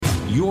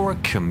Your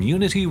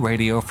community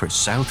radio for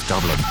South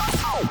Dublin.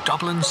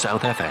 Dublin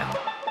South FM.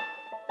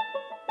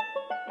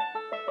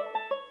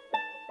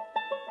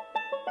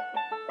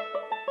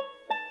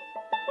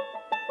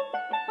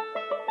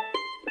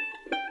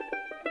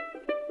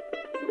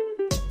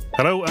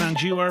 Hello,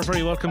 and you are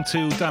very welcome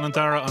to Dan and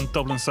Dara on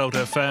Dublin South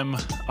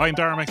FM. I'm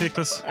Dara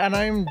McNicholas. And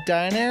I'm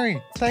Dan Airy.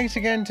 Thanks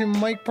again to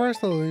Mike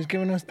Purcell, who's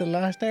given us the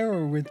last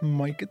hour with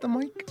Mike at the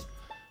mic.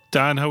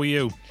 Dan, how are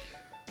you?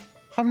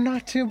 I'm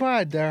not too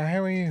bad, Dara.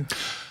 How are you?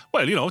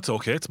 Well, you know, it's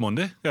okay. It's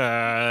Monday.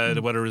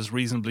 The weather is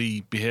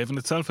reasonably behaving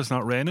itself. It's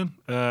not raining.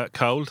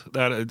 Cold.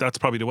 That's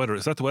probably the weather.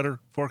 Is that the weather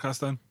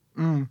forecast then?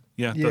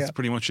 Yeah, that's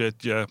pretty much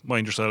it. Yeah,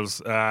 mind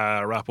yourselves.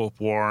 Wrap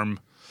up warm.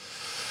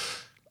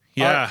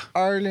 Yeah.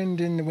 Ireland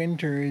in the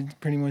winter is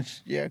pretty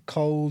much,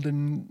 cold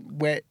and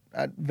wet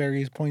at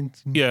various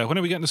points. Yeah, when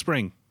are we getting to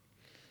spring?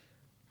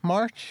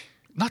 March?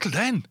 Not till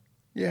then.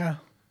 Yeah.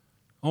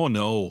 Oh,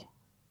 no.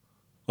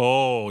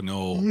 Oh,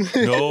 no.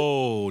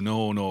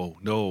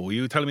 No. Are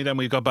you telling me then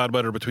we've got bad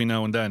weather between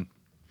now and then?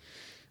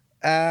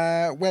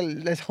 Well,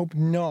 let's hope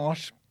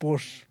not,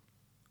 but...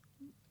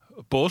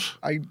 But?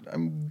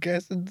 I'm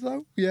guessing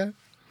so, yeah.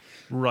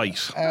 Right.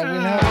 We'll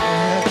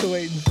have to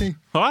wait and see.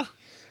 What?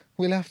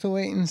 We'll have to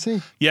wait and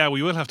see. Yeah,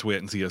 we will have to wait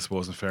and see, I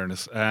suppose, in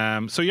fairness.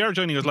 So you are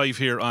joining us live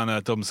here on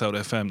Dublin South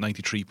FM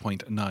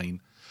 93.9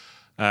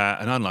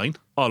 and online,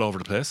 all over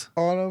the place.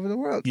 All over the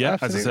world. Yeah,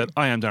 absolutely. as I said,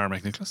 I am Dara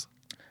McNicholas.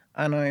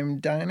 And I'm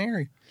Dan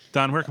Airy.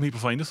 Dan, where can people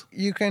find us?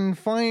 You can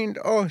find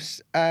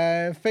us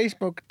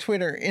Facebook,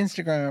 Twitter,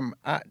 Instagram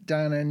at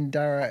Dan and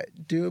Dara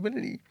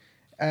Doability.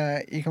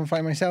 You can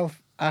find myself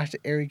at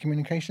Airy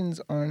Communications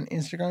on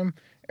Instagram,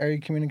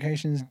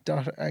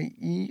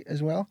 airycommunications.ie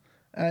as well.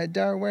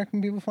 Dara, where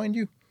can people find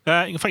you?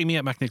 You can find me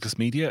at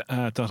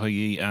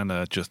macnichollasmedia.ie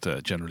and just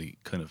generally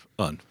kind of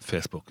on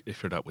Facebook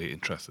if you're that way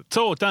interested.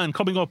 So, Dan,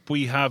 coming up,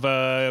 we have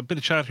a bit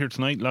of chat here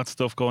tonight, lots of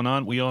stuff going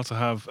on. We also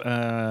have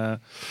a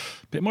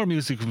bit more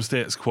music from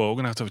Status Quo. We're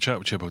going to have a chat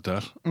with you about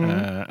that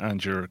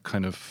and your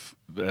kind of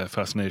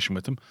fascination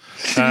with them.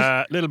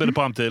 A little bit of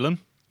Bob Dylan.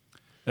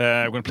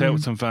 We're going to play out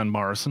with some Van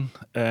Morrison.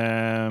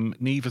 Niamh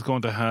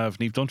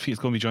Dunphy is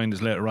going to be joining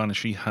us later on, and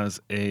she has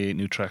a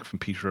new track from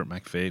Peter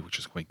McVeigh, which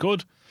is quite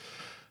good.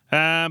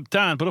 Dan,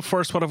 but up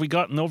first, what have we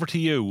gotten? Over to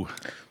you.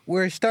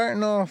 We're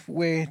starting off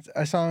with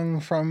a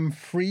song from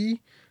Free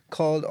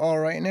called All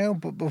Right Now,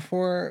 but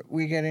before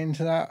we get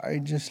into that,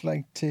 I'd just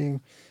like to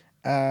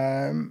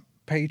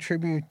pay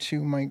tribute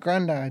to my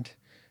granddad,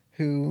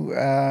 who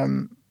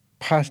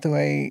passed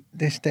away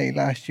this day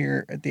last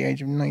year at the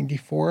age of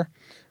 94.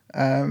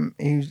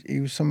 He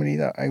was somebody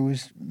that I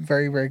was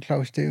very, very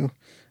close to,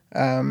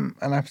 an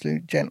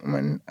absolute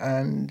gentleman,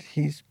 and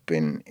he's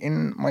been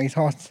in my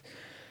thoughts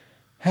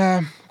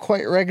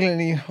quite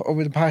regularly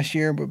over the past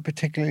year, but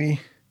particularly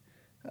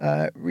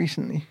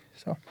recently.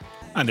 So,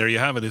 and there you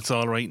have it. It's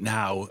All Right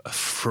Now,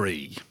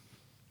 Free.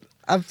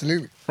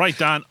 Absolutely. Right,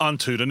 Dan, on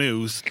to the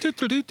news.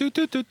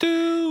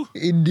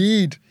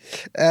 Indeed.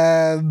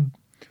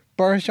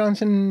 Boris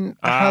Johnson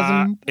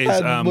hasn't is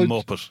had a much.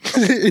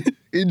 muppet.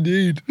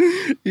 Indeed.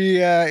 He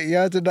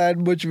hasn't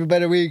had much of a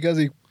better week, has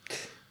he?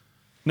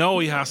 No,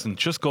 he hasn't.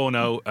 Just go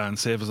now and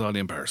save us all the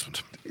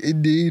embarrassment.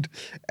 Indeed.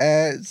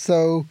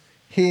 So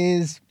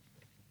his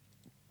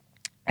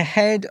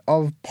head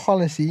of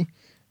policy,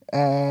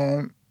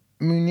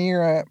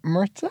 Munira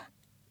Mirza,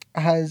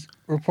 has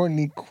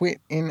reportedly quit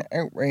in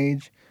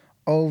outrage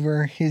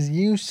over his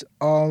use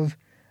of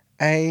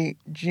a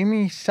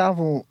Jimmy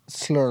Savile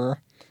slur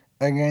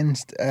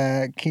against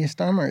Keir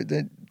Starmer,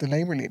 the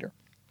Labour leader.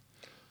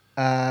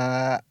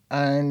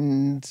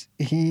 And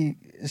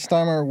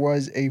Starmer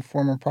was a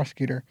former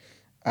prosecutor,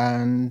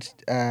 and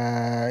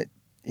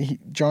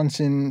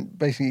Johnson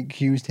basically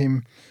accused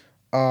him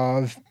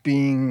of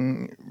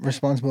being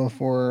responsible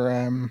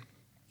for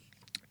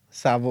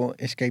Savile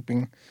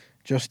escaping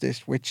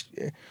justice, which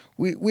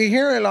we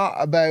hear a lot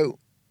about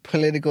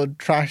political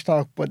trash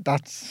talk, but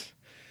that's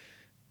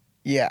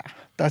a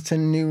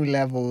new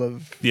level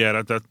of...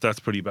 Yeah, that's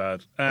pretty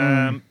bad.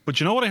 But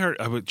you know what I heard?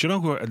 Do you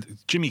know who?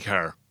 Jimmy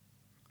Carr.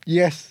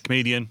 Yes.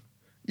 Comedian.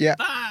 Yeah.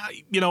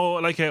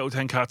 Like 8 out of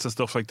 10 Cats and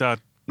stuff like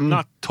that.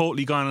 Not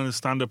totally gone on his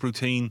stand-up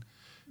routine.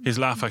 His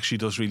laugh actually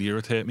does really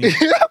irritate me.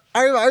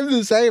 I'm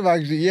the same,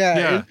 actually.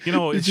 Yeah.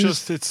 Yeah, it's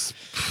just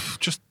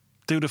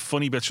do the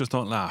funny bits, just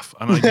don't laugh.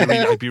 And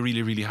I'd be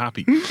really, really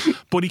happy.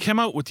 But he came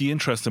out with the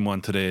interesting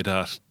one today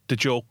that the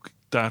joke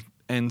that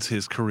ends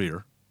his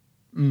career,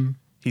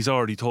 he's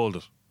already told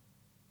it.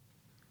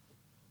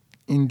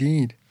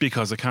 Indeed.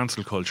 Because of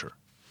cancel culture.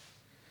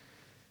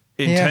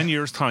 In 10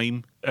 years'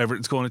 time,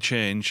 everything's going to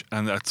change,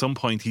 and at some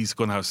point he's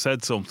going to have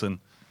said something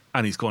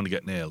and he's going to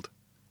get nailed.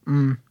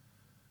 It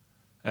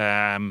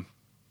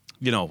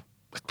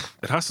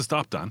has to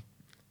stop, Dan.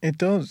 It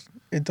does.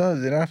 It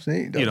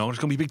absolutely does. There's going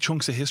to be big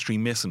chunks of history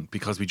missing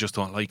because we just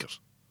don't like it.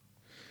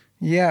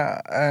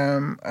 Yeah,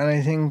 and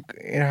I think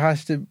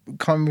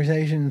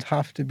conversations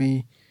have to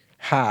be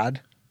had.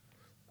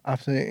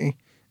 Absolutely.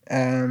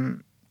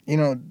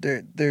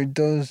 There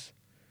does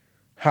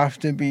have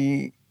to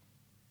be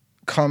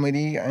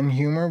comedy and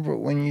humor, but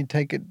when you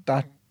take it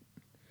that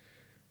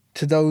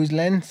to those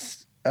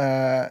lengths,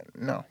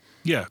 no.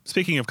 Yeah.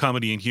 Speaking of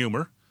comedy and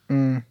humour,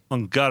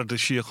 on Garda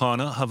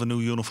Síochána have a new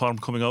uniform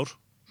coming out.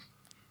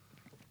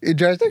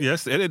 Interesting.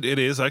 Yes, it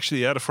is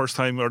actually. Yeah, the first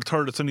time or the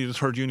third. It's only the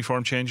third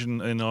uniform change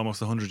in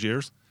almost 100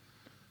 years.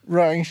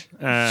 Right.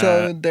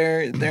 So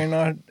they're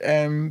not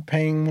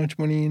paying much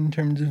money in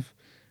terms of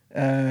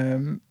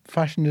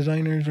fashion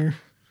designers or.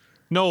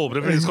 No,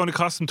 but it's going to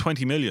cost them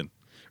 20 million.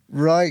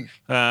 Right.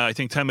 I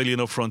think 10 million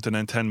up front and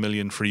then 10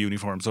 million for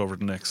uniforms over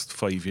the next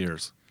 5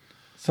 years.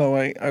 So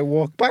I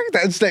walk back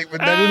that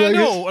statement. Then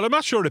No, well, I'm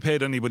not sure they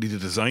paid anybody to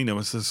design them.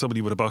 It's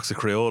somebody with a box of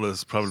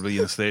Crayolas, probably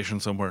in a station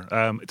somewhere.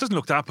 It doesn't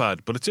look that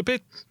bad, but it's a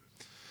bit.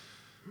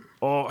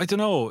 Oh, I don't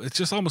know. It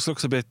just almost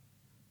looks a bit,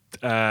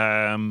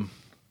 kind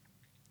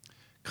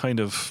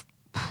of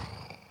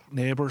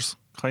neighbours,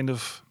 kind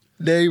of.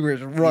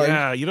 Neighbours, right?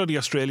 Yeah, you know, the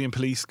Australian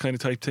police kind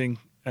of type thing.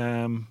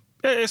 Yeah,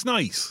 it's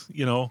nice,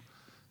 you know.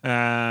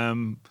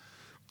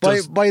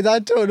 By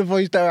that tone of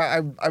voice, there,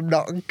 I'm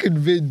not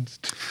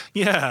convinced.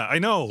 Yeah, I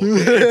know.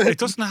 It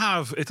doesn't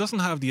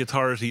have the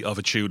authority of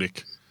a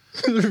tunic.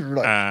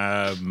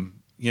 Right.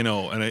 You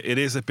know, and it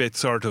is a bit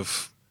sort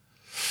of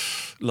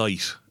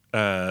light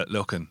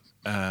looking.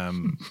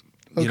 You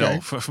know,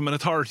 from an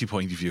authority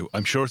point of view,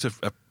 I'm sure it's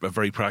a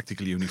very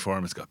practical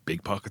uniform. It's got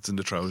big pockets in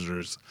the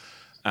trousers,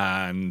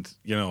 and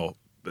you know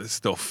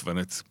stuff, and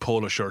it's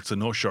polo shirts and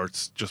no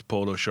shirts, just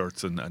polo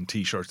shirts and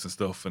t-shirts and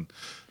stuff, and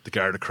the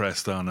Garda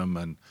crest on them,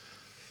 and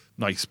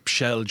nice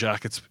shell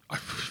jackets,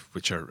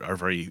 which are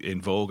very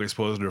in vogue, I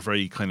suppose. They're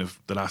very kind of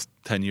the last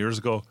 10 years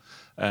ago.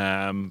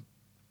 You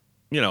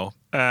know,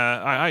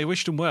 I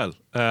wished them well.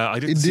 I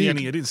didn't see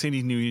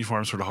any new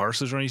uniforms for the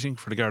horses or anything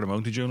for the Garda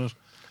Mounted unit.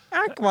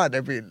 Come on,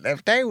 they're being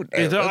left out.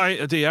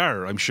 They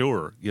are, I'm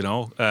sure. You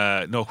know,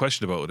 no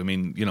question about it. I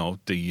mean, you know,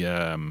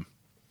 the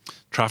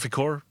Traffic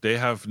Corps, they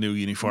have new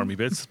uniformy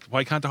bits.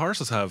 Why can't the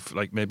horses have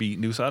like maybe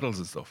new saddles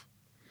and stuff?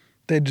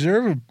 They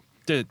deserve them.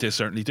 They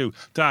certainly do.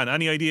 Dan,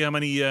 any idea how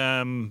many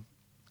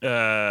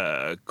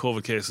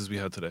COVID cases we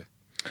had today?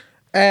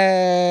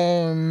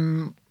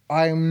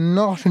 I'm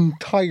not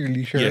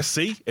entirely sure. Yes,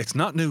 see? It's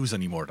not news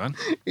anymore, Dan.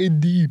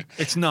 Indeed.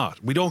 It's not.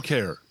 We don't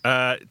care.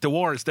 The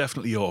war is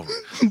definitely over.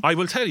 I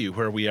will tell you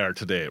where we are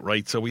today,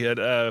 right? So we had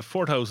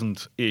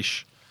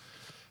 4,000-ish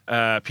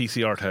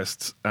PCR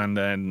tests and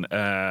then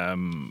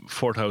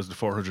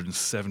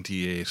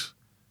 4,478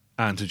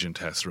 antigen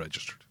tests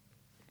registered.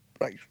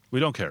 Right. We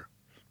don't care.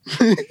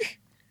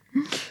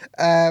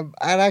 And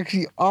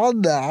actually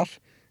on that,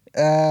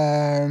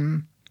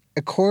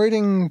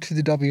 according to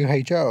the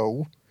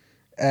WHO,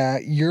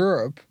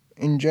 Europe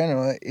in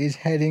general is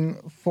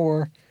heading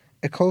for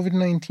a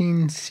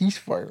COVID-19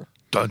 ceasefire.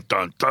 Dun,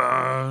 dun,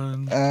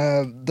 dun.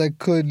 That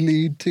could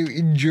lead to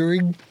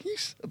enduring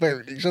peace,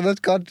 apparently. So that's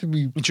got to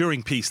be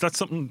Enduring peace. That's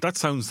something. That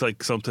sounds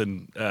like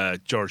something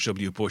George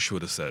W. Bush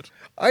would have said.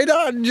 I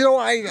don't. You know,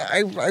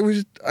 I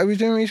was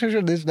doing research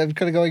on this, and I was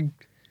kind of going,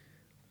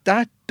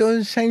 that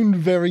does sound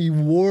very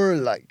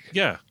warlike.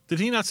 Yeah. Did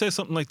he not say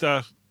something like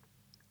that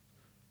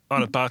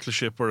on a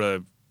battleship or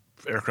a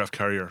aircraft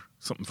carrier?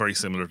 Something very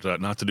similar to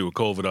that. Not to do with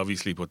COVID,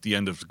 obviously, but the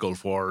end of the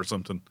Gulf War or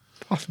something.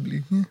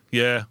 Possibly.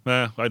 Yeah.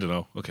 I don't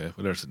know. Okay.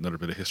 Well, there's another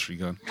bit of history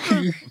gone.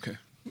 Okay.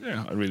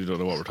 Yeah. I really don't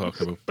know what we're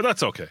talking about, but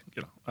that's okay.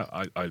 You know,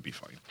 I'll be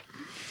fine.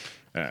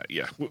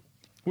 Yeah.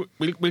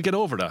 We'll get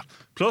over that.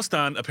 Plus,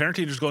 Dan,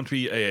 apparently there's going to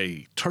be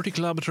a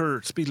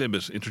 30-kilometre speed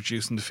limit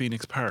introduced in the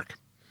Phoenix Park.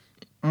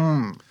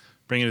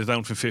 Bringing it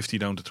down from 50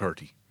 down to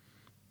 30.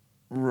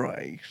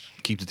 Right.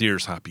 Keep the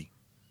deers happy.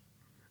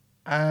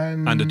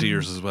 And the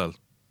deers as well.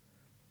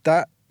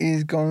 that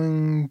is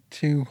going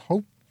to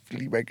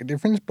hopefully make a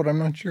difference, but I'm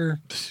not sure.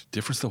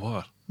 Difference to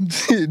what?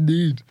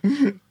 Indeed.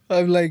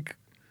 I'm like,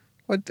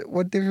 what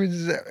difference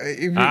is that?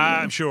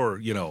 I'm sure,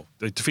 you know,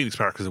 the Phoenix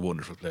Park is a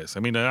wonderful place. I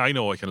mean, I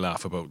know I can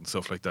laugh about and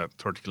stuff like that,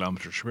 30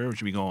 kilometres, where would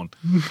you be going?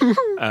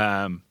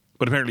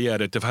 But apparently, yeah,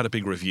 they've had a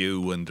big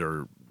review and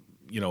they're,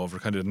 you know, over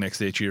kind of the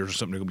next 8 years or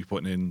something, they're going to be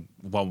putting in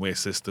one-way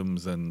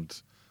systems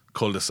and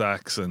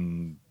cul-de-sacs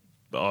and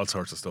all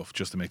sorts of stuff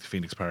just to make the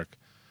Phoenix Park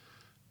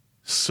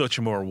such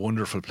a more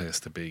wonderful place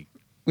to be.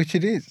 Which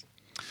it is.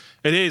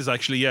 It is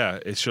actually, yeah.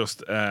 It's just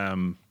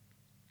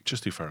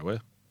too far away.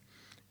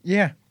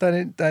 Yeah,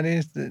 that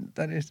is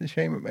the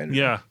shame about it.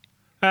 Yeah.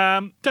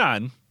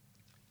 Dan,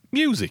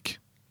 music.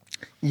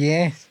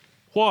 Yes.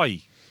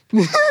 Why?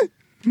 What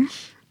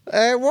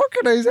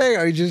can I say?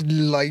 I just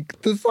like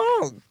the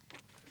song.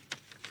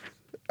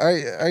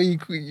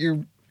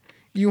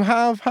 You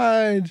have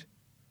had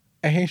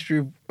a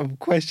history of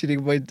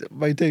questioning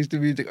my taste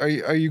in music. Are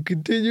you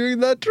continuing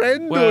that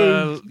trend?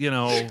 Well, you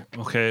know,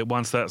 okay,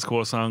 one status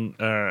quo song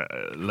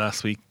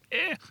last week.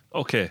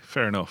 Okay,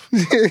 fair enough.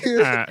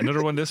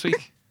 Another one this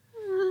week.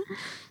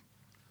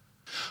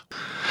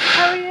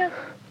 How are you?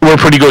 We're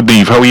pretty good,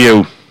 Neve. How are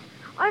you?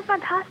 I'm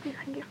fantastic,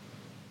 thank you.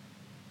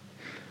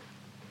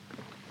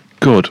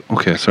 Good.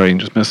 Okay, sorry, I'm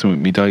just messing with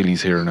me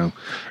dialies here now.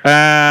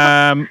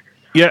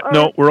 Yeah,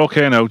 no, we're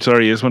okay now.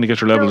 Sorry, I just want to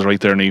get your levels right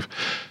there, Neve.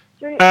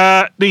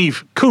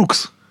 Neve,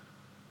 Kooks.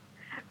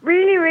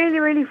 Really, really,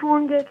 really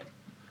fun gig,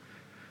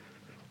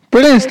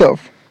 Brilliant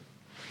stuff.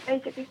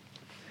 basically.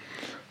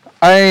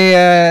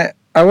 I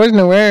wasn't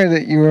aware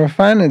that you were a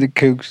fan of the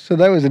Kooks, so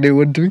that was a new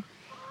one to me.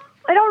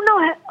 I don't know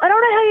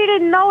how you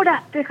didn't know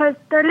that because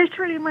they're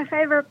literally my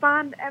favorite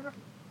band ever.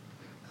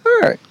 All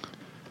right.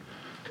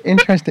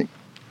 Interesting.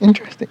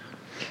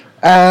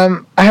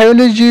 How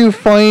did you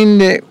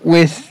find it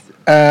with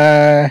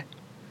the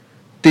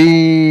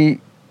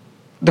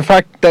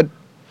fact that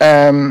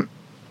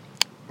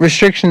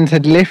restrictions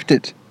had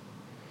lifted?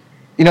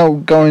 You know,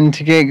 going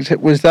to gigs.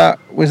 Was that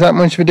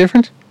much of a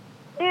difference?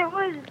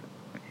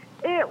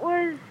 It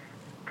was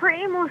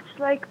pretty much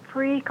like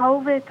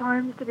pre-COVID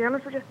times, to be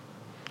honest with you.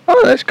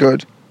 Oh, that's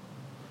good.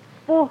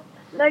 But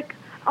like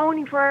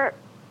only for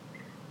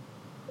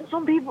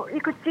some people, you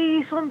could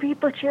see some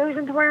people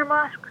choosing to wear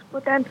masks,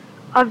 but then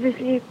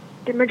obviously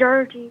the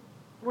majority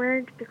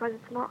weren't because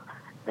it's not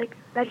like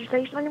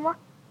legislation anymore.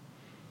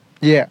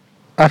 Yeah,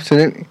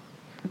 absolutely.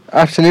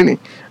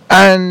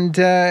 And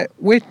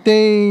with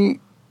the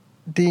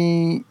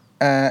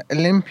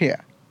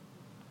Olympia,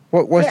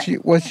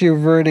 what's your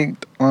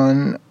verdict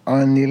on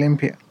the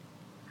Olympia?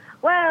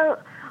 Well,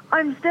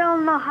 I'm still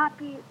not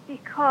happy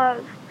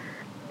because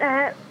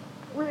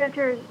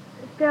wheelchairs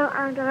still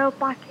aren't allowed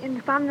back in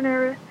the standing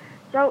area.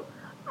 So,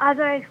 as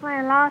I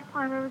explained last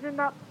time, I was in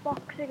that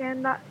box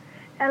again that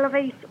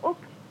elevates up.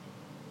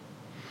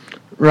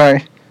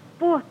 Right.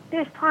 But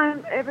this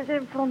time it was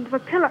in front of a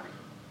pillar.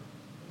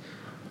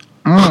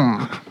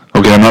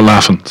 Okay, I'm not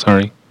laughing.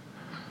 Sorry.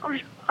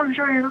 I'm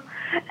sure you know.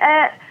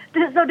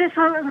 So this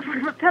time it was in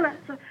front of a pillar.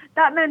 So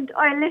that meant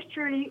I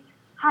literally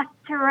had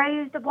to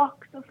raise the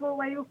box the full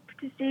way up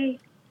to see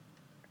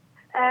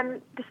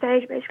the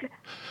stage, basically.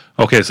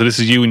 Okay, so this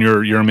is you and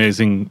your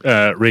amazing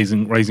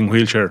rising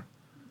wheelchair.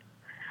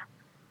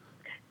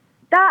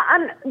 That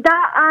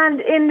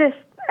and in this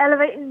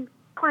elevating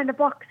kind of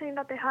boxing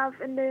that they have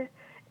in the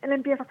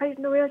Olympia for patients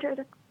in the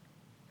wheelchairs.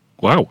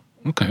 Wow.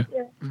 Okay.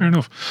 Yeah. Fair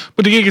enough.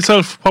 But the gig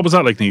itself, what was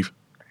that like, Neve?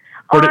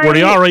 Were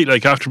they all right?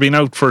 Like after being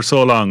out for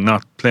so long,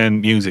 not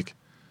playing music?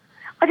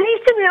 I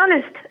think, to be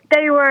honest,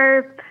 they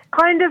were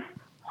kind of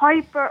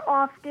hyper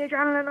off the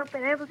adrenaline of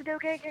being able to do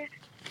gigs.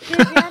 It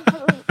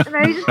was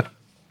amazing.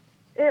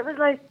 It was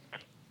like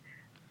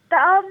the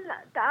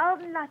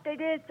album that they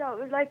did. So it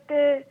was like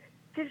the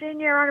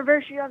 15-year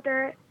anniversary of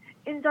their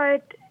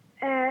Inside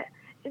Out,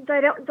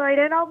 Inside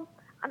In album,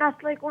 and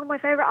that's like one of my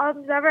favorite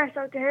albums ever.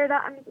 So to hear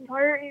that in its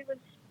entirety was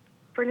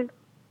brilliant.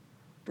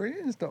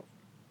 Brilliant stuff.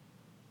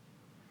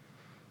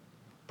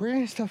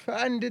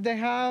 And did they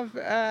have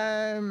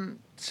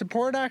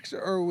support acts,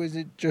 or was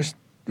it just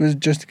the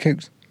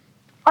Kooks?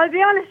 I'll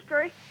be honest,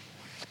 right?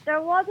 There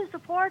was a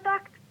support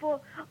act,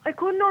 but I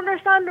couldn't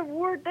understand the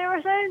word they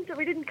were saying, so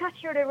we didn't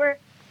catch who they were.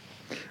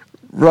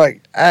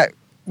 Right.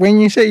 When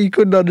you say you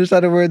couldn't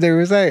understand a word they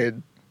were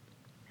saying.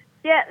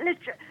 Yeah,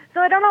 literally. So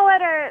I don't know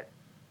whether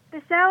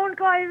the sound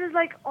guy was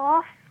like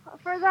off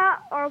for that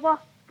or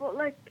what, but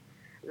like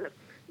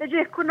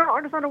legit could not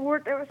understand a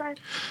word they were saying.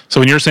 So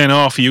when you're saying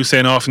off, are you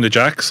saying off in the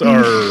jacks,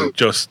 or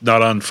just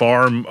not on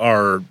form,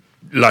 or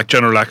like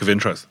general lack of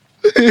interest?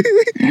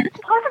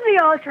 Possibly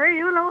all three,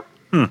 you know.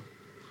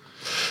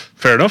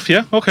 Fair enough.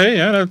 Yeah. Okay.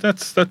 Yeah.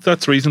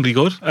 That's reasonably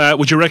good.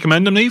 Would you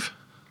recommend them, Neve?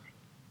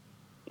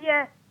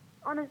 Yeah,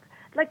 honest.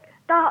 Like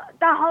that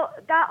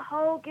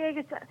whole gig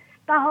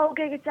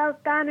itself,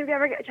 Dan, if you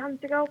ever get a chance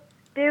to go,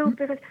 do,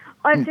 because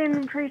I've seen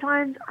them 3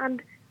 times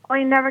and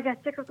I never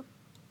get sick of them.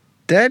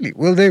 Deadly,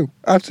 will do.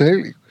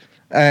 Absolutely.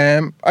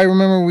 I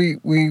remember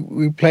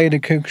we played a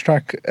Kooks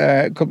track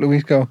a couple of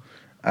weeks ago,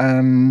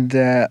 and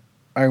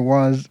I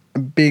was a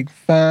big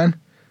fan.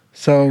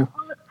 So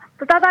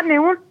Was that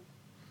new one?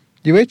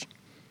 You which?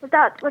 Was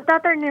that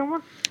their new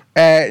one?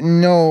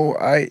 No,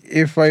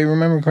 if I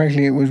remember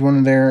correctly, it was one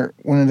of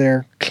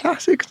their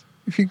classics,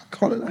 if you can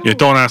call it that. Yeah.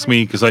 Don't ask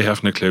me because I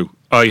haven't a clue.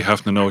 I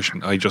have no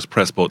notion. I just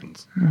press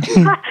buttons.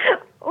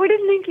 We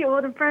didn't think you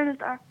would, in fairness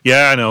there.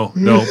 Yeah, I know.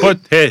 No, but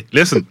hey,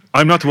 listen,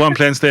 I'm not the one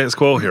playing status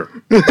quo here.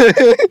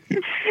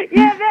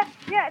 Yeah,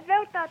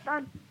 about that,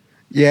 Dan.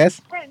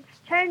 Yes.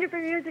 Change up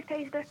your music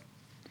taste there.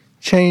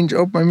 Change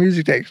up my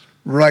music taste.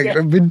 Right, Yeah.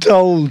 I've been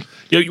told.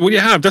 Yeah, well, you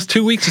have. That's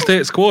 2 weeks of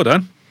status quo,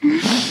 Dan.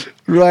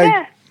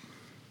 Right.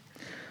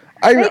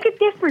 Yeah, make it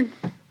different.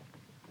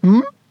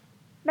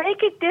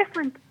 Make it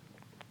different.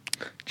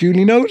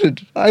 Duly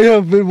noted. I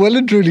have been well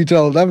and truly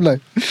told, haven't I?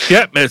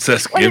 Yeah,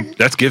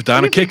 let's give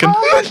Dan a kicking.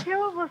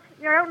 Two of us,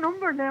 you're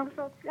outnumbered now,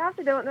 so you have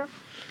to do it now.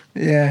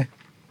 Yeah.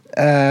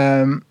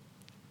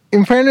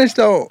 In fairness,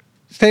 though,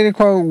 Status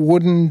Quo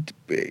wouldn't.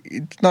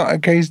 It's not a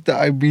case that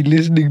I'd be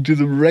listening to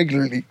them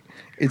regularly.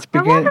 It's I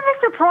beginning.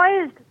 wasn't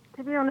surprised,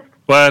 to be honest.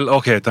 Well,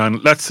 okay, Dan,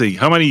 let's see.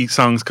 How many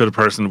songs could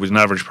an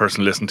average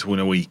person listen to in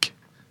a week?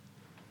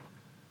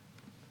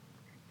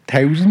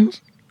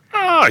 Thousands?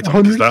 I don't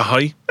think it's that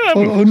high.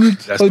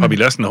 Hundreds? That's probably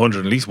less than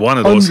 100. At least one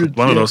of those Hundreds,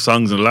 those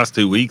songs in the last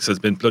 2 weeks has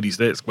been bloody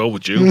status quo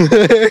with you.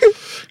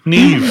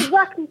 Neve,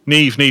 Exactly.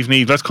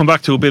 Neve. Let's come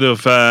back to a bit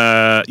of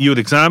you had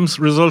exams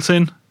results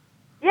in.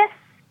 Yes.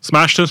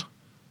 Smashed it?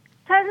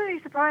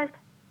 Pleasantly surprised.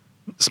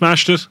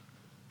 Smashed it?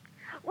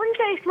 Wouldn't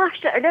say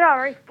smashed it. I did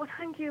alright, but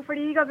thank you for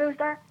the ego boost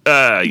there.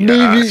 Yeah.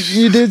 Neve,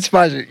 you did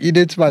smash it. You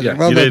did smash Yeah, it.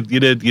 Well you done.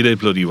 did. You did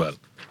bloody well.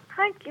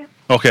 Thank you.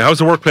 Okay, how's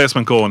the work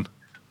placement going?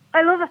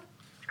 I love it.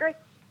 It's great.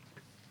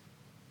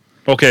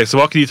 Okay, so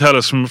what can you tell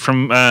us from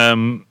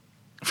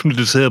the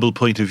disabled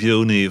point of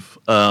view, Neve?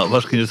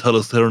 What can you tell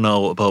us there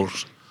now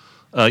about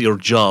your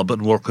job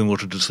and working with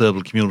the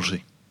disabled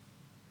community?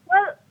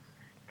 Well,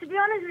 to be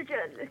honest with you,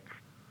 it's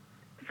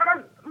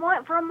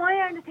from my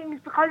end of things,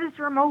 because it's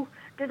remote,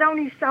 there's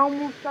only so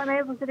much I'm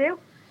able to do.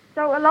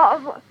 So a lot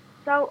of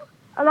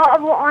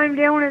what I'm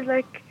doing is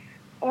like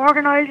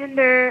organising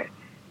the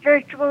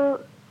virtual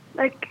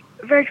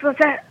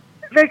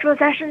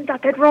sessions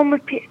that they'd run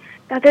with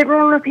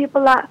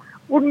people that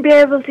wouldn't be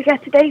able to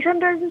get to day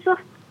centres and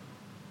stuff,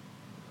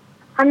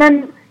 and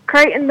then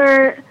creating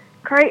their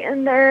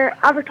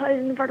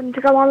advertising for them to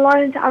go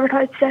online to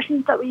advertise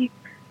sessions that we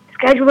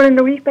schedule in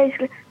the week.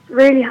 Basically, it's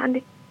really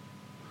handy.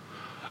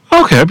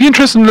 Okay, I'd be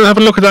interested to have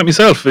a look at that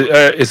myself.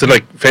 Is it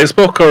like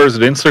Facebook or is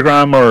it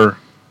Instagram or?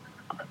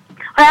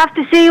 I have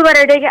to see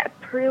whether they get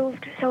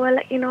approved, so I'll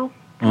let you know.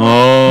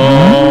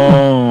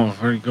 Oh,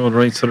 very good.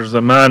 Right, so there's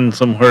a man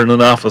somewhere in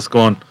an office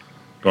going,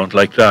 don't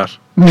like that.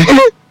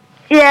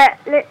 Yeah,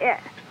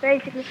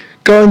 basically.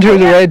 Going through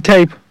the red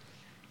tape.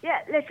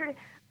 Yeah, literally.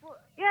 But,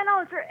 yeah,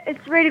 no,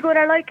 it's really good.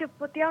 I like it,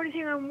 but the only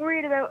thing I'm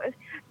worried about is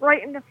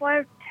writing the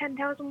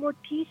 10,000 word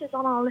thesis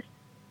on all this.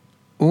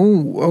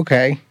 Ooh,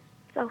 okay.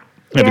 So,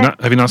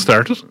 Have you not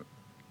started?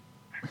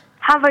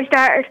 Have I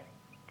started?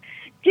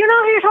 Do you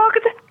know who you're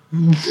talking to?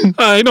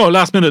 I know,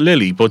 last minute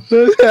Lily, but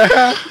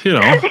you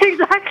know,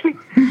 Exactly.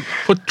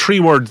 put 3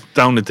 words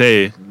down a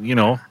day. You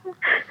know,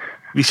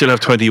 we should have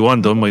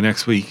 21 done by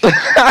next week.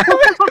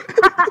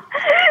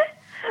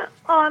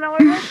 Oh no,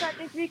 I wrote that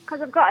this week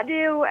because I've got to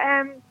do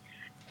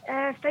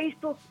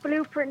Facebook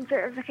Blueprint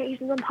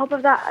certifications on top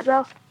of that as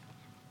well.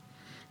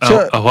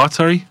 A what?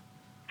 Sorry.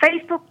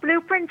 Facebook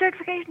Blueprint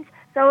certifications.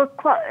 So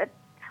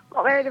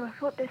what way do I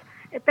put this?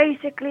 It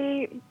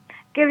basically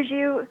gives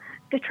you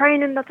the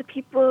training that the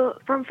people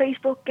from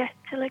Facebook get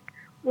to like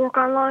work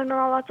online and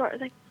all that sort of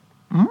thing.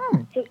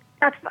 Mm. So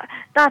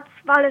that's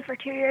valid for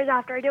 2 years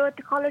after I do it.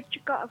 The college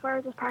got a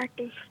as part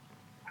of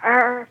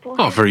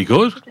Oh, very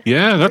good.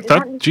 Yeah,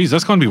 geez,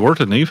 that's going to be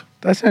worth it, Neve.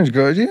 That sounds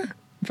good, yeah.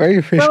 Very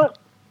efficient. So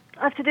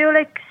I have to do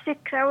like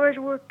 6 hours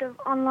worth of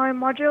online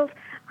modules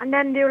and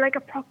then do like a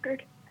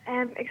proctored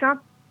exam.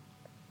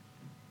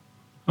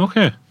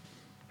 Okay.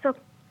 So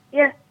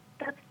yeah,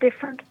 that's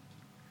different.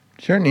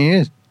 Certainly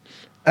is.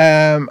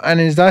 And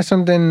is that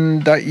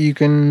something that you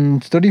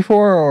can study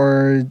for,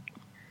 or?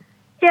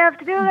 Yeah, I have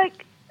to do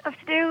I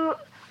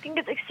think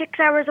it's like 6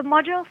 hours of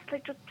modules.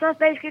 Like so that's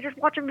basically just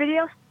watching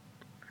videos,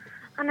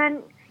 and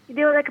then you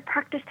do like a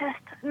practice test,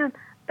 and then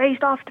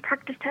based off the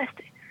practice test,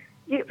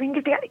 you think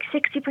you get like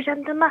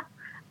 60% in that,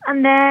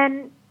 and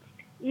then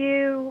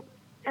you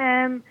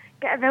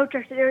get a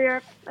voucher to do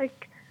your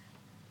like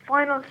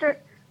final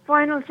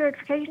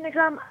certification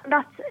exam, and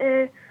that's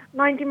a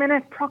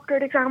 90-minute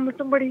proctored exam with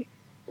somebody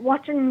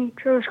watching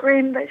through a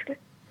screen, basically.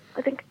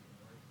 I think.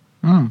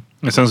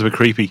 It sounds a bit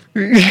creepy.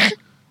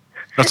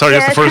 That's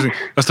the first thing.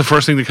 That's the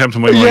first thing that came to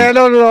my mind. Yeah,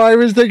 no. I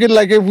was thinking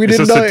like if we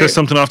didn't know. There's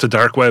something off the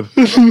dark web.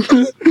 If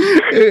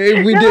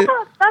we did.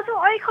 That's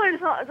what I kind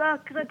of thought as well,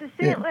 because I just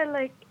see it with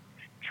like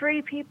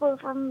 3 people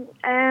from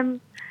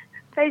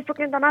Facebook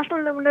International,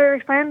 and when they were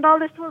explaining all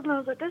this to us, and I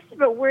was like, this is a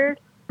bit weird.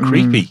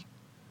 Creepy.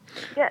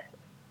 Yeah.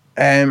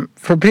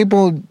 For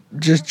people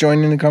just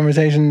joining the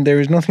conversation, there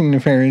is nothing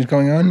nefarious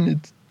going on.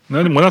 It's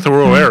Not that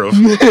we're aware of.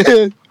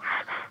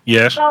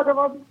 Yet. No, there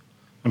wasn't.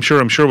 I'm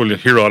sure we'll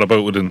hear all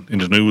about it in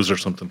the news or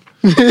something.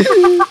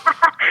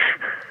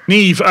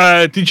 Neve,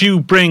 did you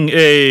bring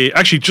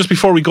actually, just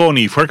before we go,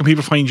 Neve, where can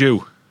people find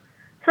you?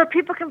 So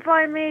people can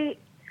find me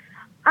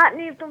at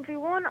Neve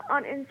Dunphy1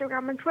 on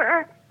Instagram and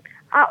Twitter,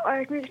 at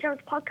Irish Music Sounds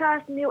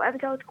Podcast, new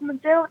episodes coming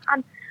soon,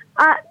 and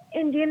at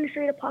In the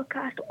Industry the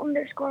Podcast _ on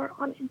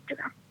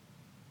Instagram.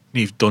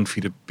 Neve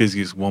Dunphy, the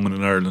busiest woman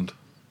in Ireland.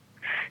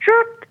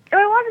 Sure,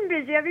 I wasn't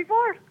busy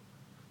before.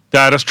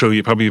 Yeah, that's true.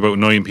 You're probably about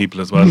 9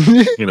 people as well.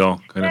 You know,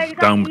 kind of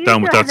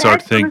down with that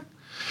sort of thing.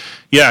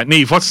 Yeah,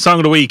 Neve, what's the song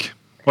of the week?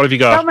 What have you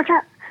got? So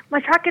my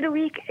track of the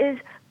week is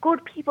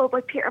Good People by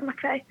Peter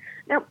McVeigh.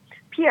 Now,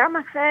 Peter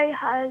McVeigh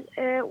has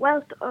a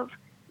wealth of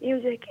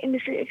music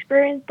industry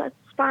experience that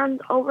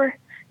spans over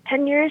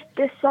 10 years.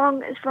 This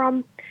song is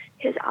from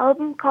his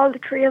album called The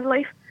Tree of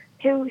Life,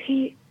 who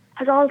he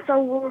has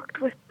also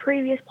worked with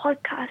previous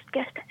podcast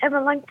guest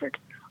Emma Langford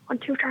on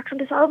 2 tracks on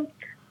this album.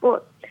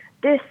 But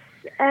this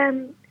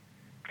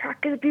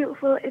track is a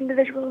beautiful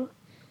individual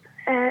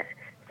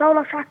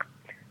solo track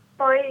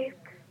by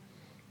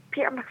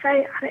Peter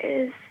McVeigh, and it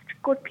is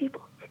Good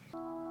People.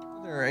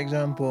 another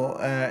example.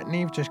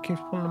 Neve just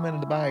keeps pulling them out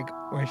of the bag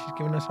where she's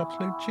giving us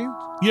absolute tunes.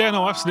 Yeah,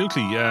 no,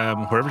 absolutely.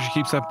 Wherever she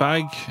keeps that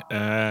bag,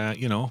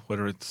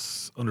 whether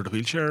it's under the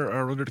wheelchair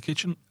or under the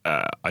kitchen,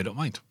 I don't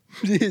mind.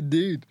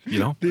 Dude. You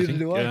know, Neither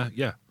do I.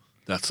 Yeah.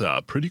 That's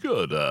pretty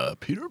good.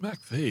 Peter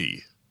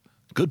McVeigh.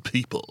 Good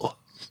people.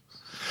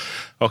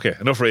 Okay,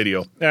 enough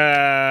radio.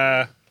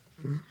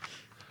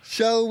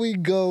 Shall we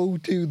go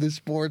to the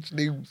sports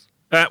news?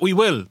 We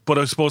will, but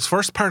I suppose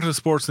first part of the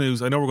sports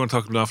news, I know we're going to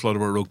talk an awful lot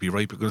about rugby,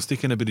 right? But we're going to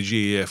stick in a bit of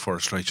GAA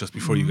first, right? Just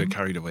before you get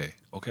carried away,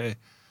 okay?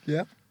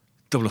 Yeah.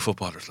 Dublin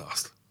footballers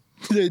lost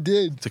They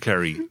did. to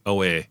Kerry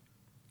away.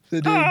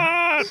 They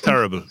did.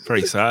 Terrible,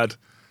 very sad.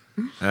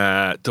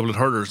 Dublin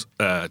hurlers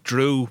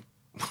drew,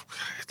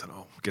 I don't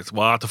know, against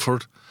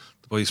Waterford.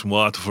 The boys from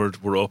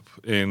Waterford were up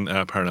in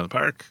Parnell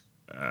Park.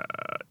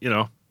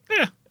 Yeah.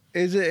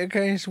 Is it a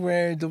case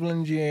where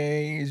Dublin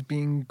GA is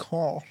being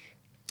caught?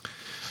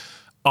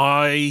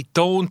 I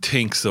don't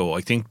think so.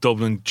 I think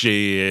Dublin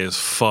GA is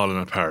falling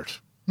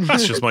apart.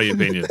 That's just my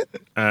opinion.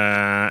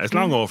 It's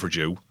long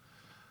overdue.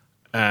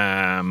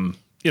 So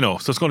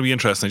it's going to be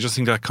interesting. I just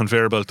think that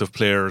conveyor belt of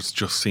players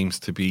just seems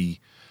to be.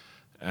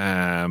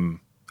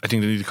 I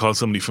think they need to call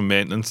somebody from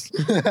maintenance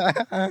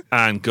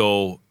and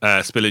go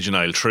spillage in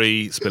aisle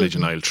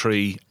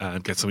 3,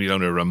 and get somebody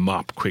down there with a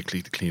mop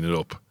quickly to clean it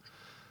up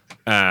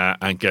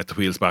and get the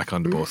wheels back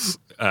on the bus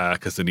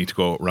because they need to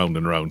go round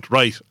and round.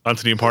 Right,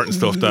 onto the important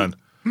stuff, Dan.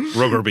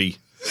 Rugby.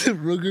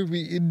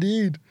 Rugby,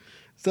 indeed.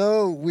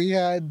 So we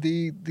had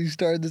the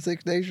start of the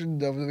Six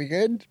Nations over the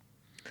weekend.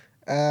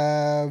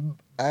 And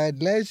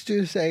let's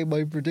just say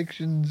my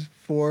predictions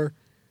for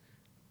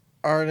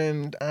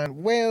Ireland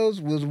and Wales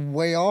was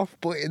way off,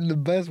 but in the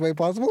best way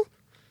possible.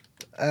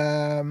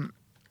 I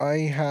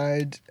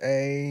had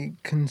a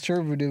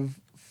conservative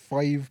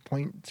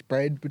 5-point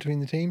spread between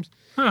the teams.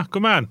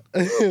 Good man.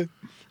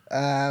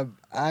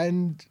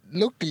 And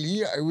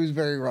luckily I was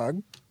very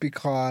wrong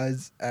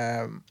because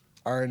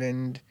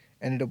Ireland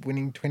ended up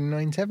winning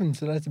 29-7,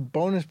 so that's a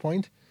bonus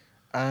point,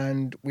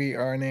 and we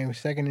are now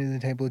second in the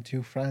table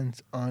to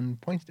France on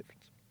points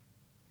difference.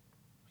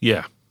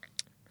 Yeah.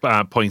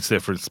 Points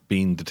difference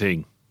being the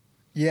thing.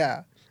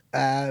 Yeah.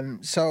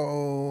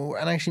 So,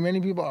 and actually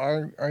many people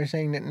are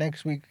saying that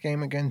next week's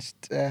game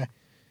against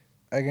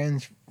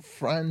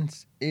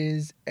France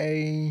is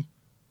a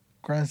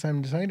Grand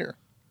Slam decider.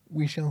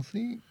 We shall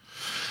see.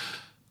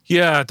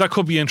 Yeah, that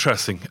could be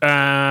interesting.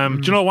 Do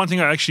you know, one thing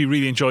I actually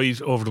really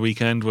enjoyed over the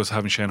weekend was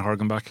having Shane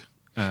Horgan back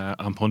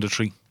on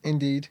punditry.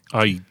 Indeed.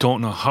 I don't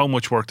know how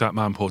much work that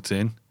man puts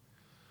in,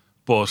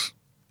 but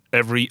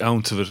every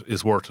ounce of it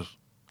is worth it.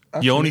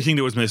 Absolutely. The only thing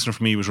that was missing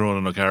for me was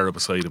Ronan O'Gara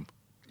beside him.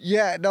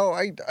 Yeah, no,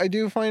 I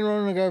do find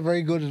Ronan O'Gara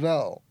very good as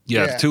well.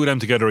 Yeah, the two of them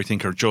together I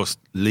think are just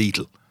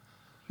lethal.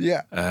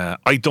 Yeah.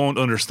 I don't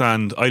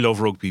understand, I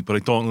love rugby, but I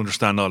don't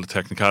understand all the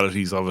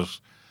technicalities of it.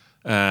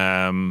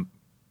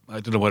 I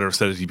don't know whether I've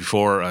said it to you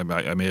before. I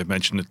may have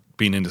mentioned it,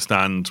 being in the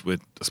stand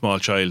with a small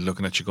child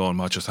looking at you going,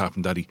 what just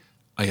happened, Daddy?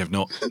 I have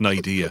no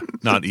idea,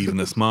 not even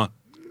a small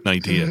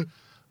idea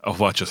of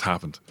what just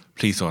happened.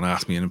 Please don't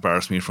ask me and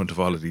embarrass me in front of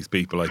all of these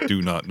people. I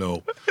do not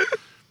know.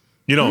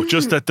 You know,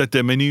 just that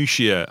the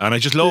minutiae, and I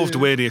just love the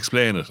way they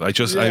explain it.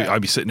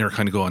 I'd be sitting there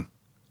kind of going,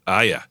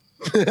 yeah.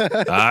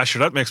 Sure,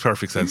 that makes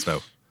perfect sense now.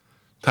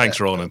 Thanks,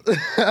 Ronan.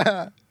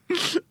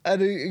 And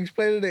he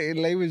explained it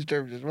in layman's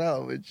terms as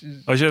well, which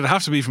is... I should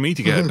have to be for me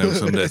to get it now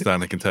someday,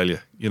 Stan, I can tell you.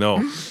 You know,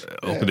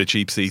 up in the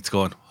cheap seats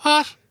going,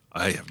 what?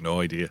 I have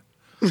no idea.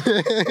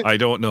 I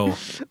don't know.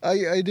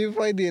 I do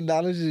find the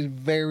analysis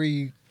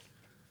very,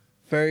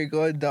 very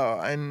good though.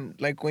 And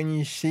like when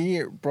you see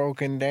it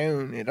broken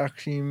down, it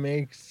actually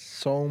makes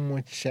so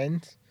much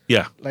sense.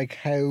 Yeah. Like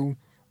how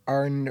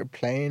Ireland are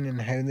playing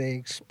and how they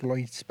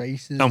exploit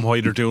spaces. And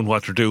why they're doing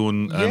what they're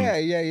doing.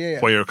 And yeah.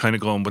 why you're kind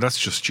of going, but that's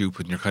just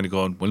stupid. And you're kind of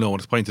going, well, no, when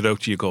it's pointed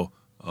out to you, you go,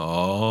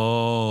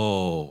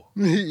 oh.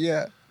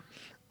 Yeah.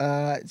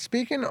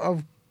 Speaking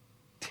of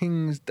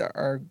things that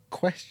are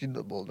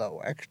questionable,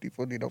 though, actually,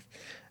 funny enough,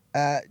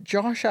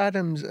 Josh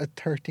Adams at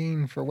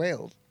 13 for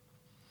Wales.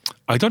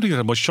 I don't think they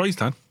had much choice,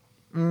 Dan.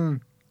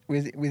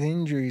 With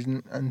injuries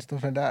and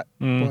stuff like that.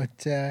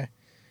 But,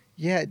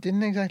 yeah, it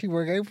didn't exactly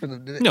work out for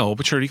them, did it? No,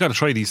 but sure, you got to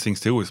try these things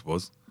too, I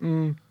suppose.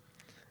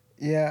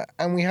 Yeah,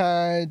 and we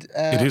had...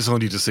 it is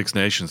only the Six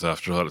Nations,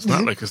 after all. It's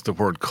not like it's the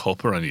World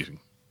Cup or anything.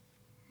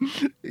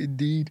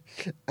 Indeed.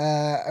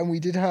 And we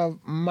did have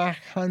Mac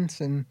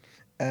Hansen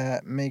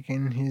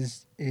making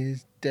his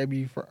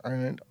debut for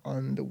Ireland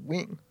on the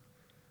wing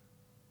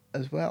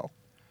as well.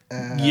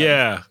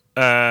 Yeah.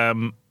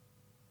 Go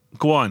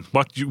on.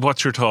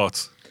 What's your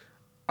thoughts?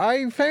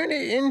 I found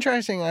it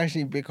interesting,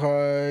 actually,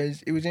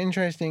 because it was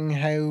interesting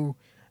how,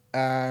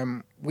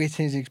 with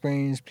his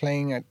experience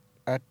playing at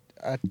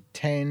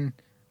 10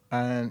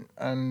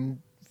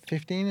 and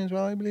 15 as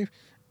well, I believe,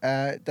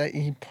 that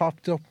he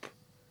popped up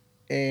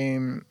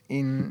in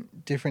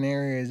different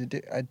areas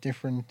at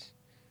different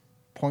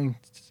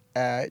points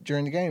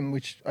during the game,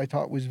 which I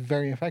thought was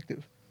very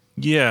effective.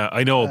 Yeah,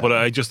 I know, but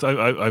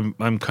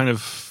I'm kind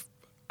of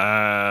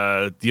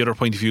the other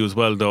point of view as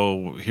well,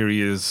 though. Here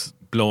he is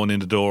blowing in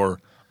the door.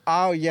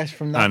 Oh, yes,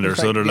 from that and there's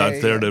perspective. other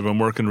lads there that have been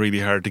working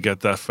really hard to get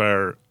that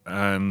far.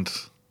 And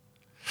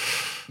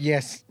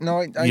yes,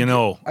 no,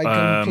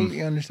 I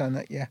completely understand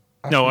that. Yeah.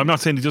 Absolutely. No, I'm not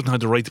saying he doesn't have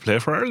the right to play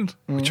for Ireland,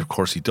 which of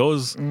course he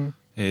does.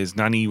 His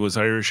nanny was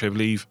Irish, I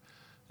believe.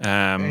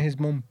 His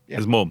mum. Yeah.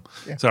 His mum.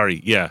 Yeah.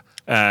 Sorry, yeah.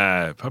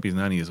 Probably his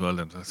nanny as well.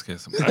 Then that's the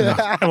case.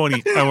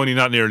 I'm only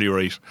not nearly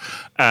right.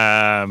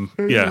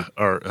 Yeah,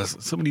 or as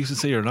somebody used to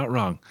say, you're not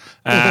wrong.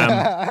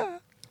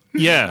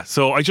 Yeah.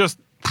 So I just,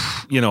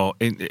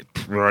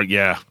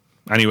 yeah.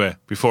 Anyway,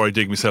 before I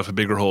dig myself a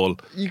bigger hole.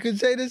 You could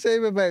say the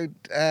same about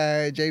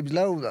James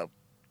Lowe, though.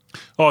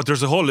 Oh,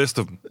 there's a whole list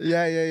of them.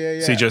 Yeah.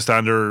 CJ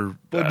Stander.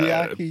 Buddy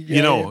Aki,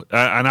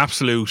 an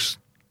absolute.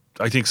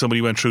 I think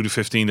somebody went through the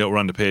 15 that were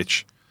on the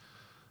pitch.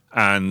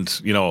 And,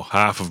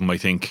 half of them, I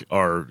think,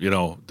 or,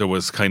 there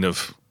was kind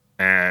of,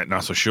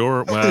 not so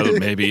sure. Well,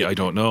 maybe, I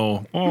don't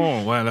know.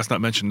 Oh, well, let's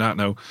not mention that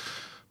now.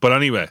 But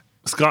anyway,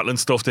 Scotland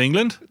stuffed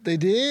England. They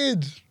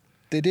did.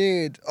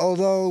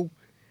 Although,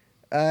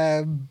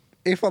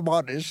 if I'm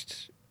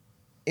honest,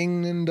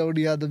 England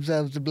only had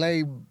themselves to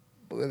blame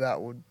with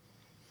that one.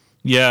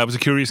 Yeah, it was a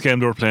curious game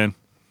they were playing.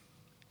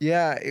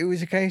 Yeah, it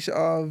was a case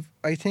of,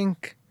 I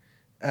think,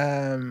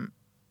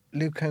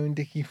 Luke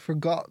Cowan-Dickey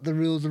forgot the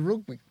rules of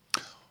rugby.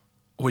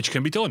 Which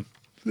can be done.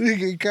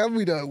 It can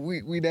be done.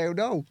 We now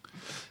know.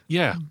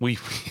 Yeah, we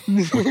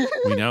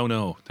now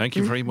know. Thank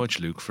you very much,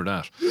 Luke, for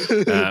that,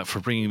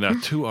 for bringing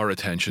that to our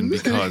attention.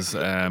 Because,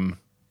 if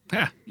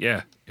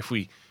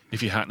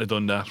you hadn't have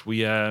done that,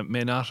 we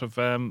may not have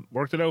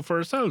worked it out for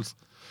ourselves.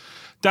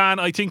 Dan,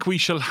 I think we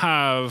shall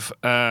have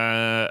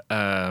an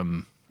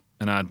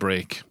ad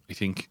break. I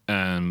think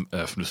from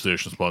the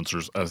station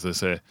sponsors, as they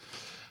say.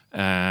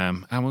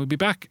 And we'll be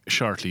back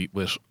shortly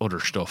with other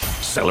stuff.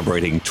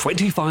 Celebrating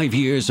 25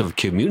 years of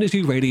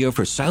community radio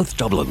for South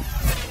Dublin.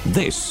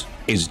 This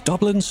is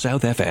Dublin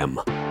South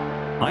FM.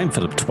 I'm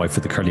Philip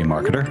Twyford, the Curly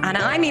Marketer. And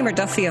I'm Emer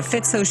Duffy of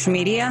Fit Social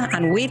Media,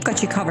 and we've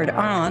got you covered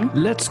on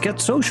Let's Get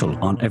Social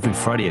on every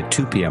Friday at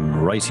 2 p.m.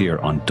 right here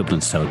on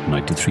Dublin South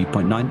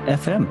 93.9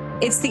 FM.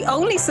 It's the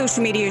only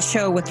social media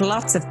show with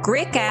lots of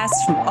great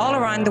guests from all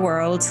around the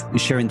world,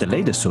 Sharing the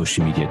latest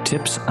social media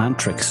tips and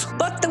tricks.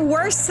 but the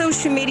worst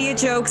social media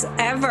jokes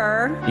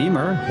ever.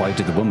 Emer, why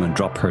did the woman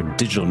drop her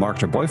digital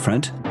marketer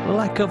boyfriend?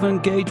 Lack of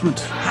engagement.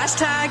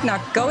 Hashtag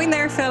not going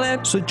there,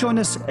 Philip. So join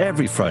us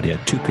every Friday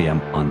at 2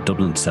 p.m. on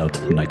Dublin South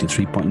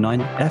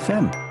 93.9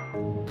 FM.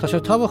 Tá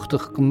sé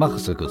tábhachtach go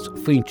machas agus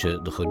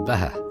faointe de chud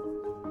bethe.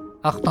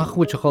 Ach nach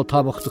chuid a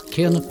tábhachtach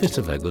céanna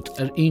fisa bhegat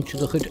inche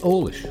de chud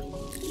ólais.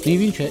 Ní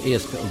bhín sé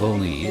éasca a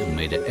bhónaí a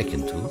méid a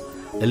ecin tú,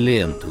 a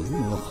léan tú,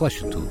 a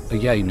chluisin tú, a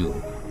dhéanú,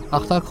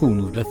 ach tá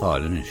cúnú le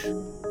fáilen is.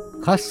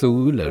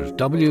 Casú ler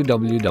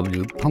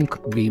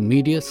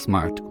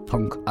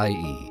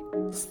www.bmediasmart.ie.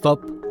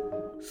 Stop,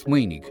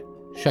 smuoinig,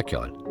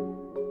 seiceáil.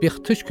 Bích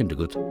tuiscin de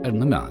gut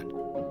na meáin.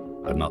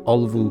 Na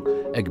olbhú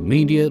ag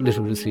Media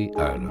Literacy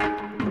Ireland.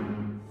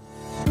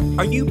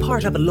 Are you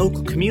part of a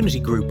local community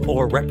group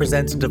or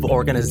representative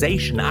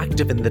organisation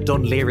active in the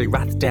Dun Laoghaire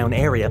Rathdown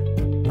area?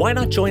 Why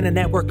not join a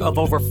network of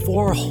over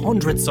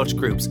 400 such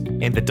groups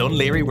in the Dun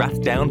Laoghaire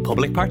Rathdown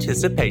Public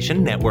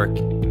Participation Network?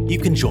 You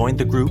can join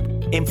the group,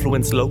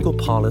 influence local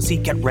policy,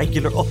 get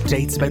regular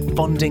updates about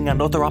funding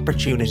and other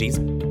opportunities,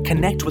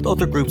 connect with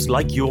other groups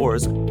like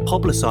yours,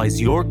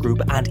 publicise your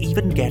group, and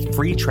even get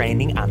free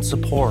training and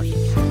support.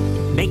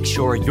 Make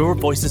sure your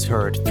voice is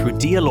heard through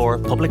DLR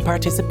Public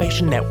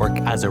Participation Network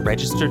as a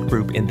registered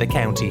group in the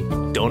county.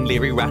 Dun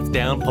Laoghaire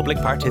Rathdown Public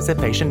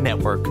Participation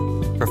Network.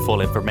 For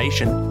full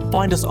information,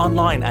 find us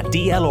online at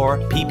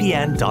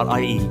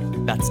dlrppn.ie.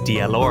 That's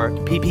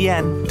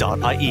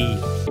dlrppn.ie.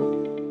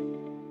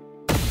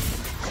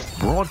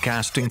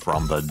 Broadcasting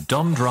from the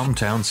Dundrum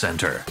Town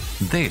Centre.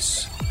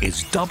 This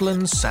is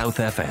Dublin South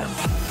FM.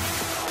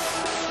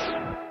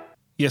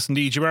 Yes,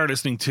 indeed, you are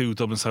listening to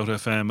Dublin South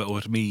FM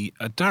with me,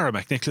 Dara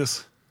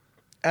McNicholas.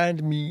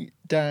 And me,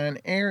 Dan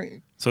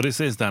Airy. So this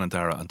is Dan and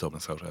Dara on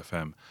Dublin South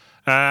FM.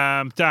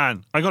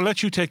 Dan, I'm going to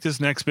let you take this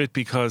next bit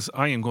because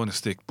I am going to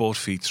stick both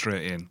feet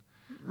straight in.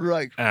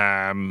 Right.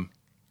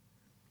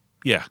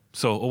 Yeah,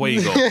 so away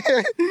you go.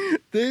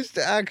 This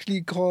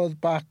actually calls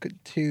back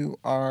to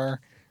our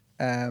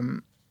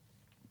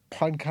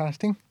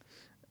podcasting,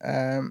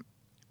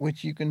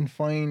 which you can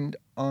find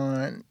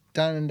on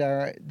Dan and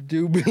Dara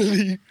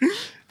Doability.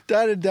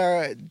 Dan and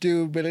Dara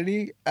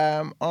Doability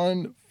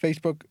on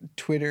Facebook,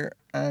 Twitter,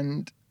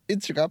 and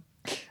Instagram.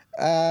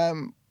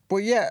 But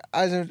yeah,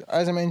 as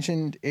I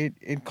mentioned,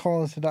 it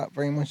calls to that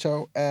very much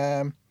so.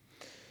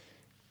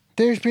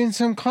 There's been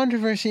some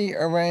controversy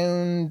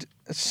around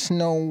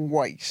Snow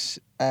White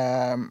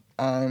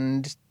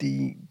and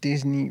the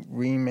Disney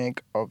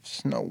remake of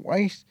Snow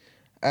White.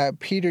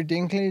 Peter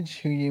Dinklage,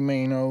 who you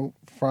may know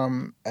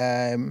from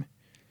Game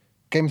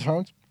of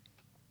Thrones,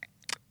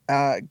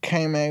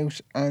 came out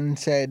and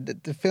said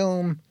that the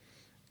film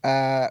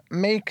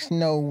makes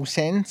no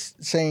sense,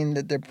 saying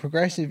that they're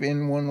progressive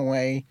in one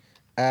way,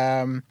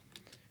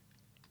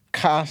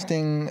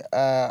 casting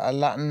a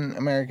Latin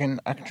American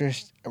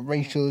actress,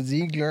 Rachel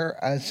Ziegler,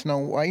 as Snow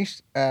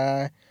White,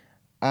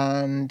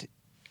 and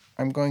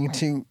I'm going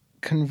to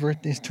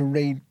convert this to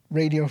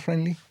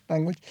radio-friendly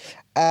language.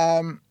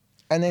 And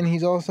then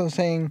he's also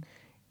saying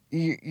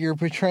you're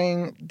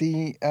portraying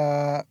the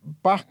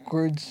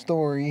backwards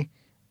story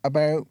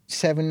about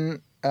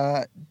 7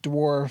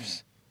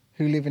 dwarves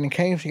who live in a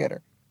cave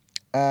together.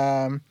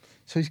 So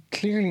he's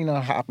clearly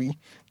not happy.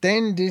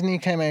 Then Disney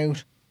came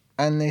out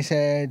and they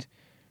said,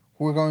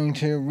 we're going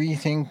to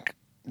rethink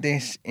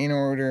this in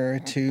order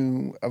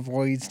to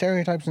avoid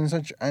stereotypes and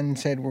such, and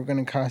said we're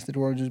going to cast the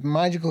dwarves as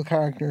magical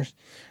characters.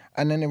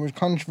 And then there was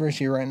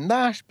controversy around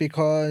that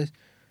because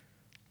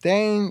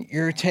then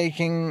you're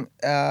taking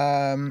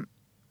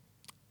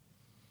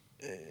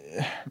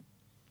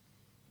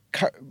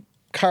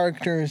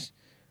characters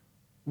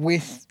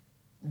with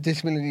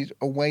disabilities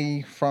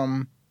away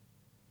from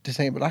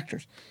disabled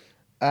actors.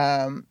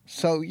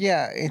 So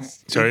yeah,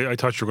 it's... Sorry, I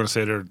thought you were going to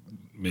say they're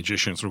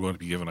magicians were going to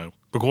be given out.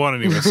 But go on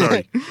anyway,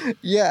 sorry.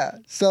 Yeah,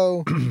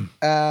 so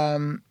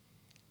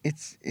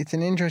it's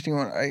an interesting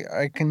one.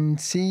 I can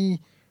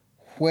see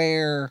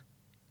where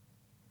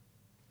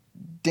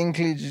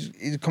Dinklage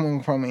is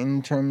coming from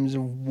in terms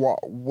of what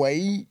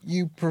way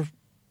you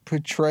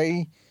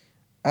portray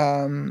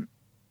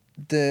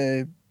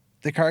the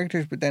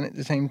characters, but then at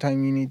the same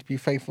time you need to be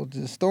faithful to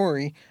the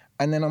story.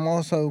 And then I'm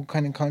also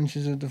kind of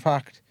conscious of the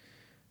fact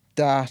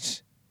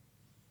that,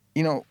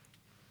 you know,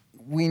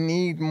 we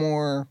need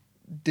more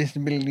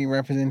disability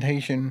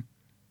representation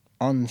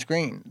on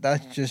screen.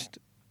 That's just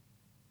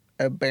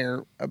a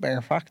bare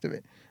fact of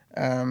it.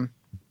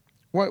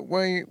 What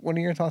are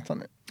your thoughts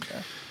on it?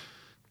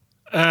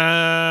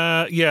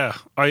 Yeah,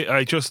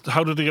 I just,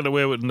 how did they get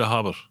away with it in The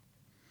Hobbit?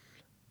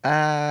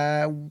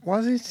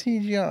 Was it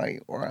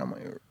CGI or am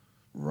I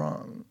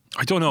wrong?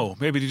 I don't know.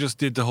 Maybe they just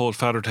did the whole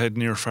feathered head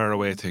near far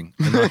away thing.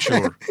 I'm not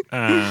sure.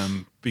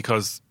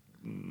 Because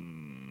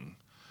I'm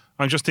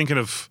just thinking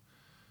of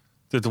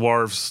the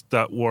dwarves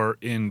that were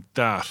in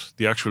that,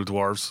 the actual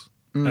dwarves.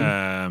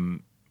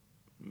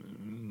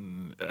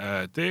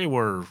 They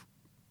were,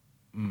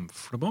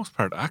 for the most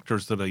part,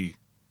 actors that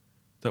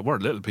were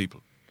little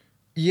people.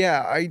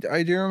 Yeah,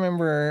 I do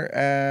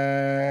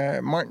remember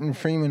Martin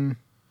Freeman.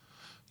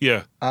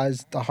 Yeah,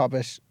 as the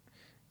Hobbit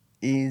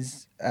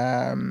is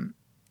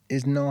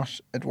not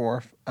a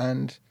dwarf,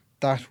 and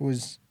that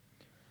was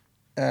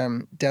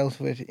dealt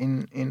with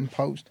in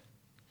post.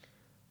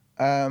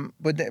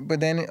 But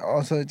then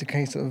also it's a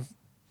case of,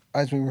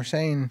 as we were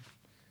saying,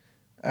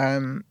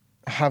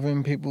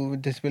 having people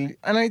with disability,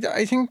 and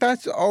I think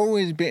that's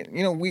always been,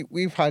 you know,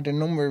 we've had a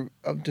number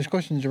of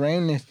discussions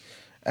around this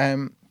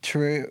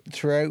throughout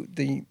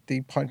the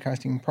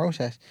podcasting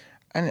process,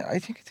 and I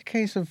think it's a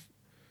case of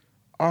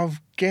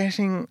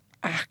getting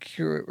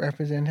accurate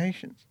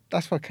representations.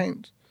 That's what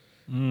counts.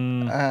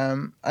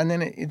 And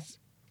then it's,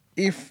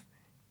 if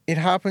it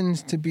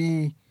happens to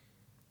be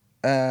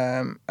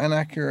an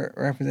accurate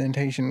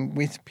representation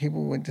with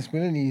people with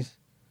disabilities,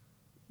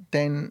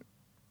 then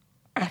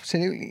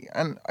absolutely.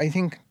 And I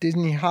think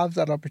Disney have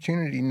that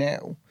opportunity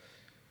now.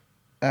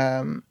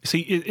 Is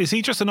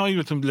he just annoyed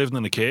with them living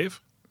in a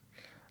cave?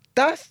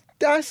 That's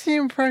the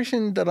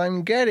impression that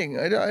I'm getting.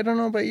 I don't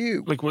know about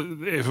you. Like,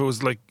 if it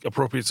was like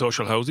appropriate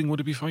social housing, would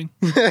it be fine?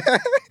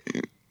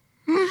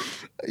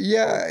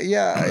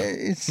 Yeah.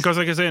 It's because,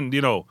 like I said,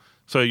 you know,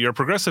 so you're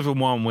progressive in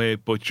one way,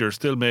 but you're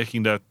still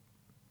making that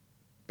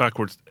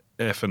backwards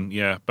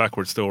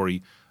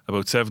story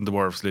about 7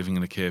 dwarves living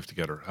in a cave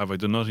together. Have I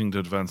done nothing to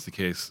advance the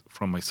case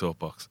from my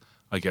soapbox?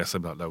 I guess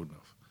I'm not loud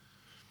enough.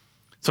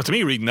 So to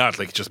me, reading that,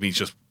 like, it just means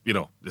you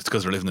know, it's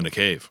because they're living in a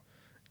cave.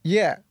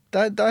 Yeah,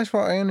 that's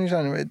what I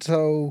understand of it.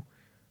 So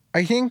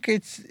I think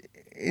it's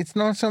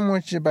not so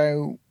much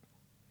about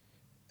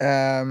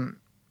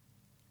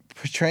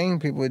portraying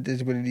people with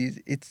disabilities.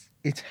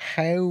 It's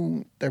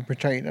how they're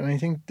portrayed, and I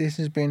think this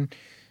has been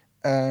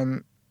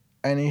an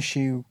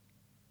issue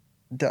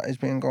that has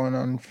been going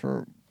on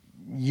for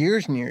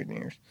years and years and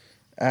years.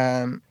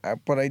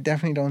 But I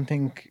definitely don't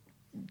think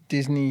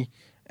Disney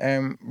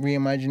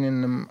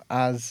reimagining them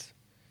as,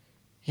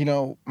 you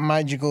know,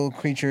 magical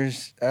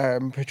creatures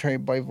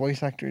portrayed by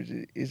voice actors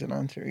is an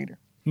answer either.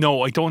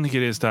 No, I don't think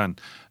it is, Dan.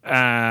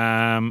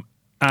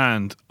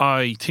 And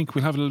I think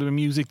we'll have a little bit of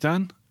music,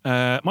 Dan.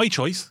 My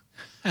choice.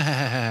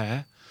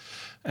 We're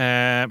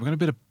going to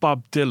bit of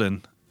Bob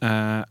Dylan.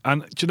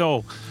 And, you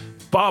know,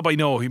 Bob, I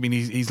know, I mean,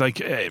 he's like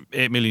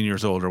 8 million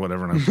years old or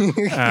whatever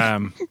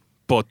now.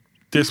 But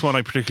this one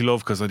I particularly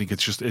love because I think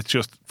it's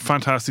just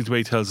fantastic the way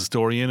he tells the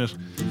story in it.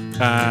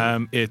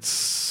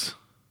 It's...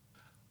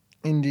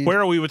 Indeed. Where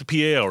are we with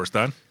the PA hours,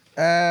 Dan?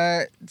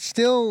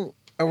 Still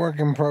a work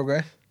in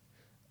progress.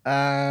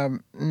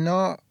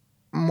 Not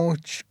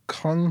much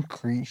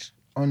concrete,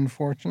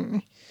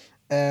 unfortunately.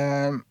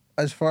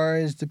 As far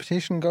as the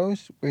petition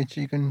goes, which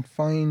you can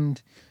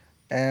find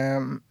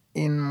in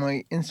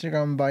my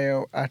Instagram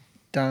bio at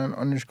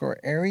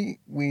Dan_Airy,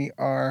 we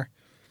are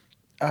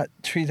at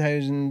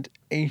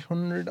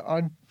 3,800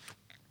 odd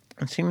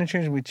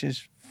signatures, which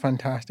is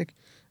fantastic.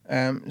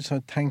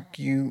 So thank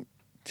you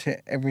to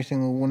every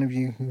single one of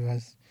you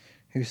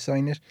who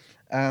signed it.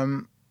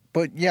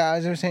 But yeah,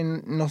 as I was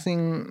saying,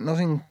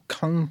 nothing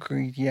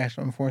concrete yet,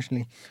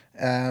 unfortunately.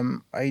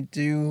 I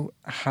do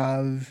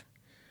have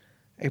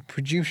a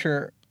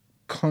producer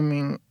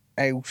coming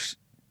out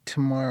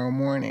tomorrow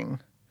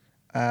morning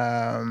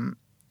from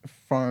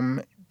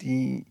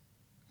the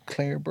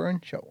Claire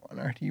Byrne show on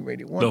RTE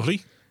Radio 1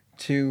 Lovely.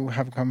 to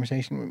have a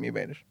conversation with me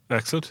about it.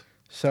 Excellent.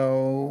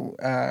 So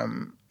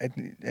at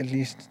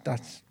least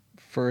that's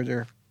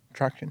further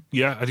traction.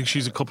 Yeah, I think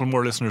she's a couple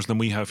more listeners than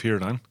we have here,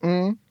 Dan.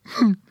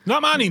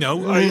 Not many,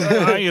 no.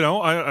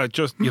 I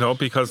just,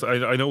 because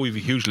I know we've a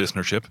huge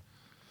listenership.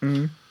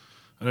 I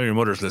know your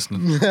mother's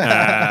listening.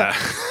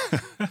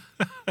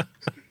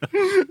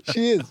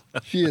 She is.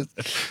 She's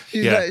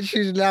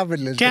an avid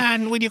listener.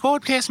 Dan, will you go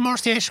and play some more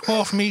Status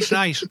Quo for me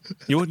tonight?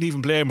 You wouldn't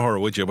even blame her,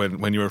 would you,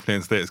 when you were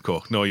playing Status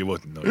Quo? No, you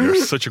wouldn't. No, you're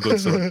such a good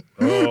son.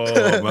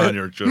 Oh, man,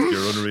 you're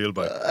unreal,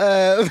 boy.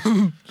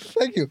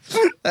 Thank you.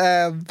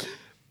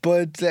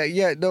 But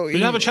yeah, no.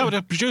 You'll have a chat with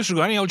the producer.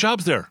 Go, any old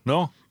jobs there?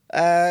 No.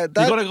 That,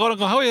 You're going to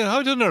go, how are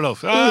you doing there,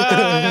 love?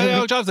 Any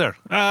old jobs there?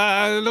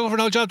 Looking for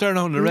an old job there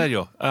now on the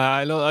radio.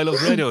 I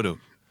love radio, too.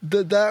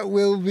 That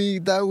will be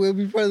part of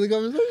the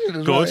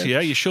conversation. As Good, well. yeah,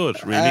 you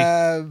should, really.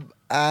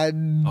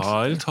 And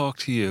I'll talk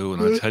to you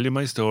and I'll tell you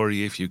my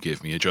story if you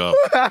give me a job.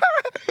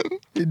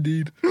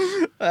 indeed.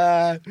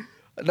 No,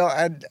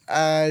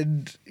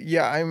 and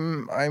yeah,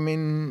 I'm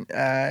in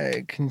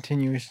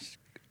continuous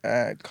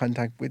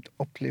contact with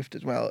Uplift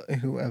as well,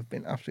 who have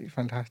been absolutely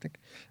fantastic.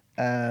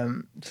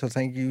 So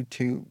thank you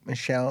to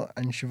Michelle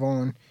and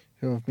Siobhan,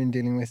 who have been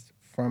dealing with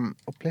from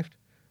Uplift.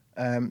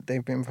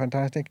 They've been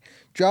fantastic.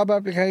 Job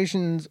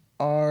applications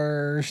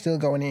are still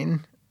going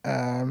in.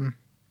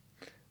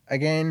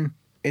 Again,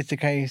 it's a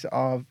case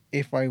of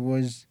if I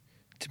was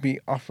to be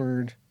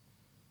offered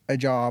a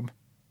job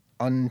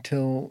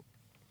until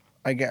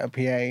I get a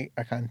PA,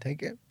 I can't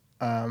take it,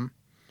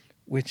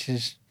 which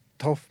is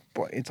tough,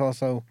 but it's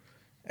also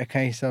a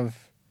case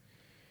of,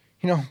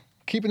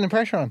 keeping the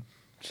pressure on.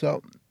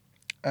 So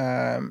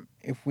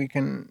if we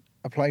can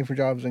apply for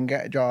jobs and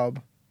get a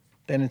job,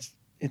 then it's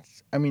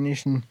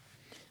ammunition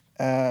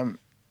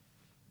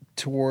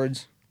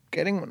towards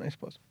getting one, I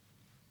suppose.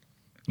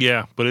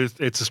 Yeah, but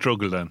it's a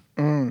struggle then.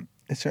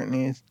 It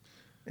certainly is.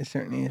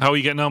 How are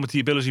you getting on with the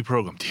ability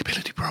program? The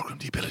ability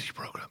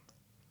program.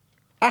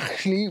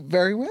 Actually,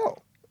 very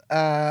well.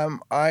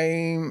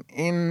 I'm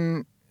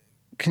in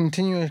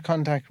continuous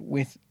contact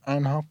with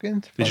Anne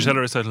Hopkins. Did you tell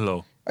her I said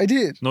hello? I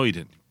did. No, you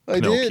didn't. I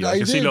did. I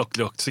can see, look,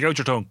 stick out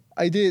your tongue.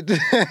 I did.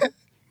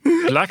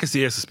 Black is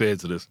the ace of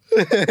spades, it is.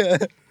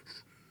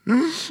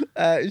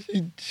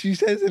 She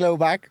says hello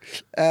back.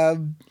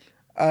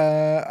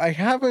 I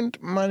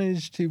haven't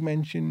managed to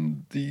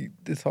mention the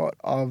thought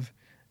of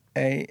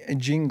a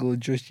jingle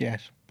just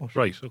yet. But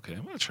Right, okay.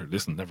 Well, sure,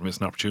 listen, never miss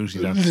an opportunity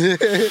then.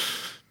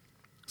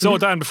 So,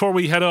 Dan, before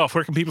we head off,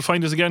 where can people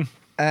find us again?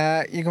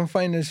 You can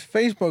find us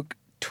Facebook,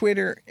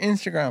 Twitter,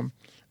 Instagram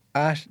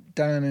at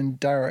Dan and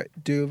Dara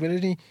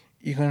Doability.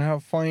 You can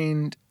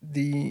find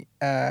the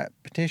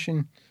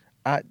petition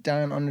at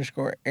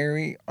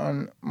Dan_Airy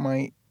on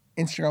my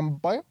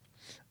Instagram bio.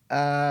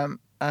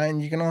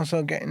 And you can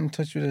also get in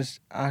touch with us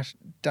at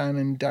Dan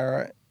and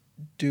Dara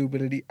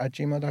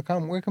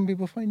Doability@gmail.com. Where can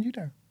people find you,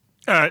 Dara?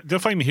 They'll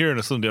find me here on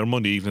a Sunday or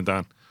Monday evening,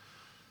 Dan.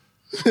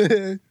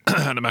 And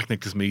at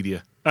McNicholas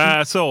Media.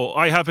 So,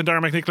 I have been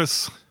Dara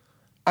McNicholas.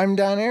 I'm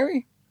Dan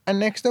Airy. And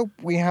next up,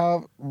 we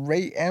have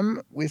Ray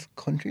M with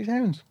Country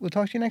Sounds. We'll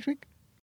talk to you next week.